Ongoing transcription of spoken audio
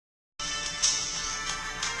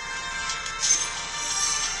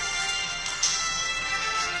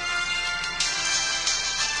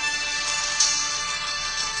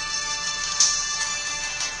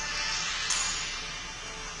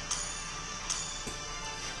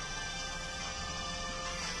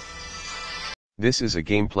This is a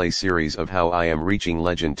gameplay series of how I am reaching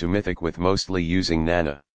legend to mythic with mostly using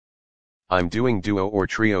Nana. I'm doing duo or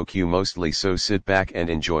trio queue mostly, so sit back and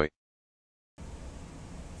enjoy.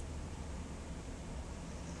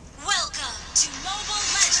 Welcome to Mobile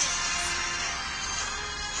Legends!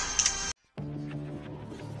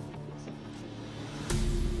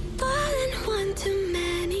 Fallen one too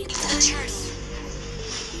many times,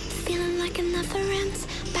 feeling like a never ends.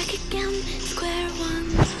 Back again, square one.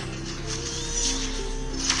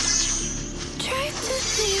 Tried to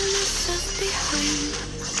leave myself behind,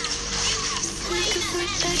 looking for a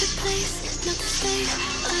better place, not to stay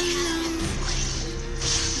alone.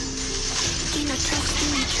 Gain our trust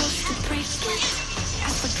and you chose to break it.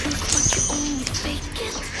 Ask for truth but you only fake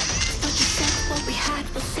it. What you said, what we had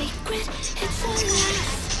was sacred. It's a lie,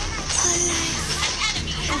 a lie.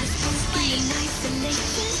 I was broken and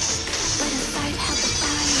isolated, but inside held the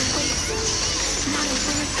fire waiting. Not a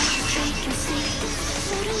word that you say can save it.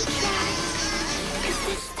 So don't try, cause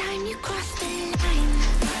this time you crossed the line.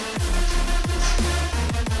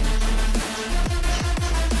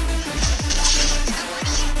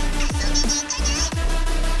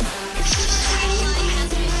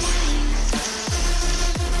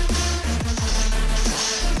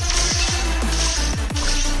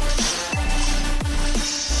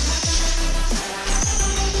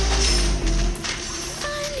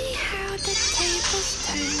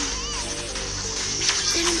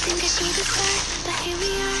 Didn't think I'd go this far, but here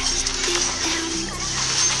we are, deep down.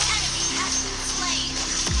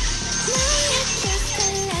 Now it's just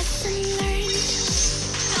a lesson learned.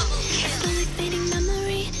 A slowly fading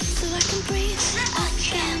memory, so I can breathe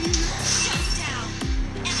again.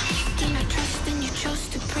 Gain our trust and you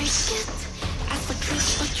chose to break it. Ask for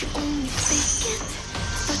truth, but you only fake it.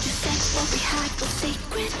 What you said, what we had was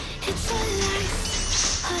sacred. It's a lie,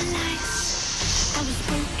 a lie. I was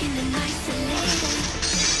broken and isolated,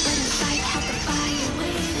 but inside held the fire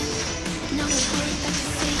waiting. Not a word that you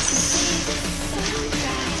say can save it. So don't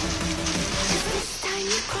try, cause this time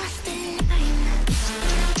you crossed the line.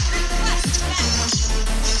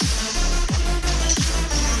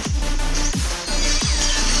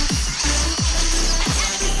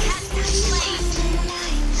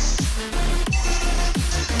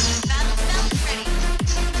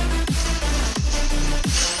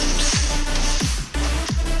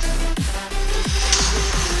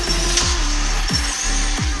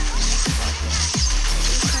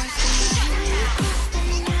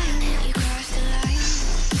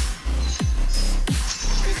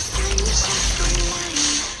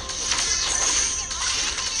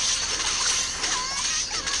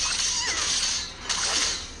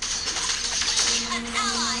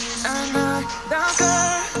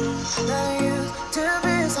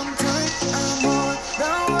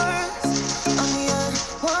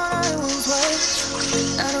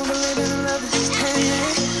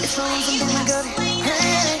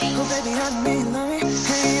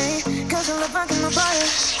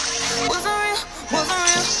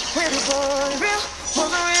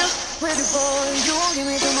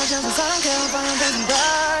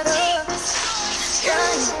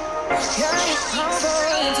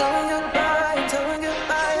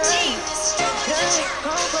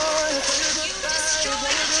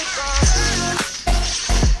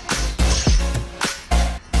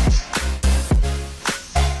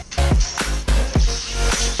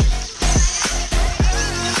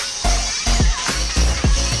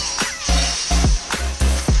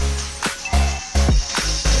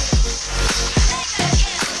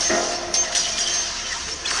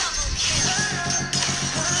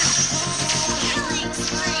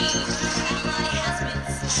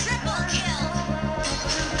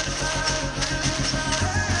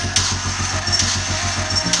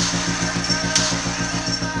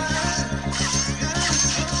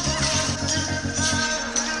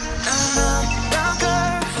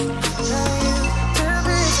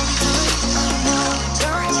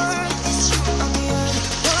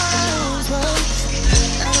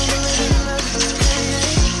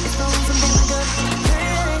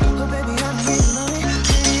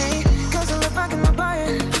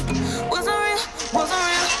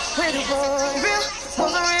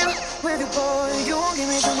 You won't give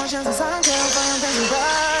me too much chances, I don't care if I'm getting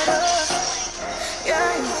brighter.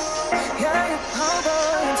 Yeah, oh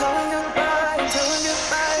boy, I'm telling goodbye, I'm telling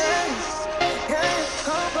goodbye. Yeah,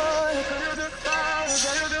 oh boy, I'm telling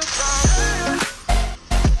goodbye.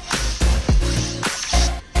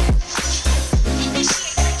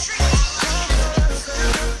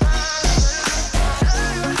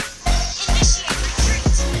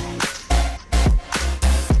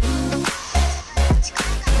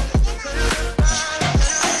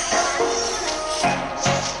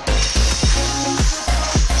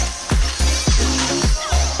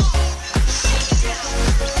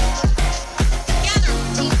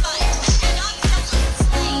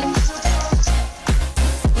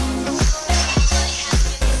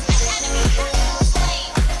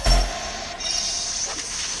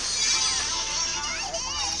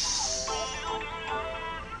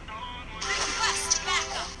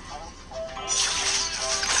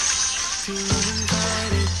 too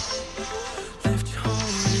uninvited. Left you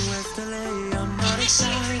home in West LA, I'm not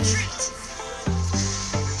excited.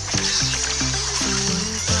 So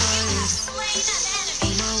uninvited.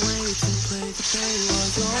 On my way to play the bay while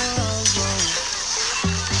you're alone.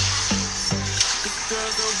 This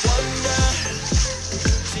girl's a wonder.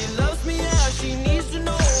 She loves me, yeah, she needs to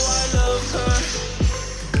know I love her.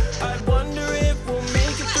 I wonder if we'll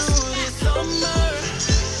make it through this summer.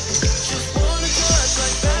 Just wanna touch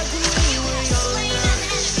like back when we were younger.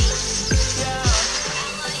 Yeah.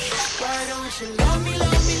 Why don't you love me,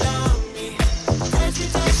 love me, love me? Touch me,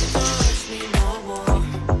 touch me, touch me no more.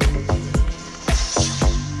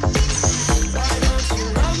 Why don't you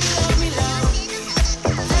love me, love me, love me?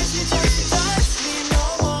 Touch me, touch me, touch me no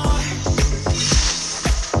more.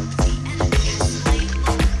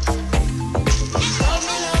 Love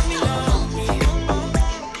me, love me, love me.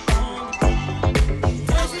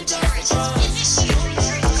 Touch me, touch me, touch me.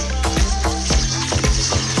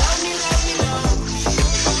 Love me, love me, love me.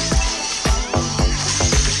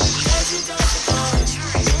 Touch me, touch me, touch me.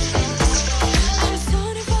 I'm so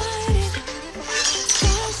divided,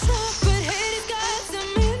 so shocked, but hate has got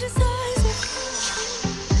some indecisive.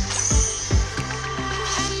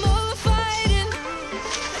 I'm over fighting,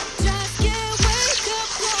 just can't wake up,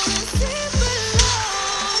 wanna sleep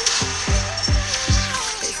alone.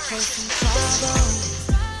 It's causing trouble.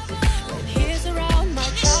 When he's around, my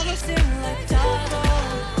troubles seem like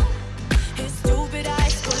double. His stupid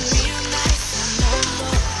eyes put me on ice, I'm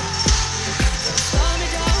numb. Slow me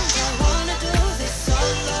down, don't wanna do this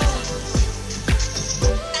solo.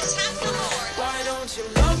 Why don't you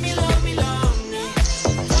love me, love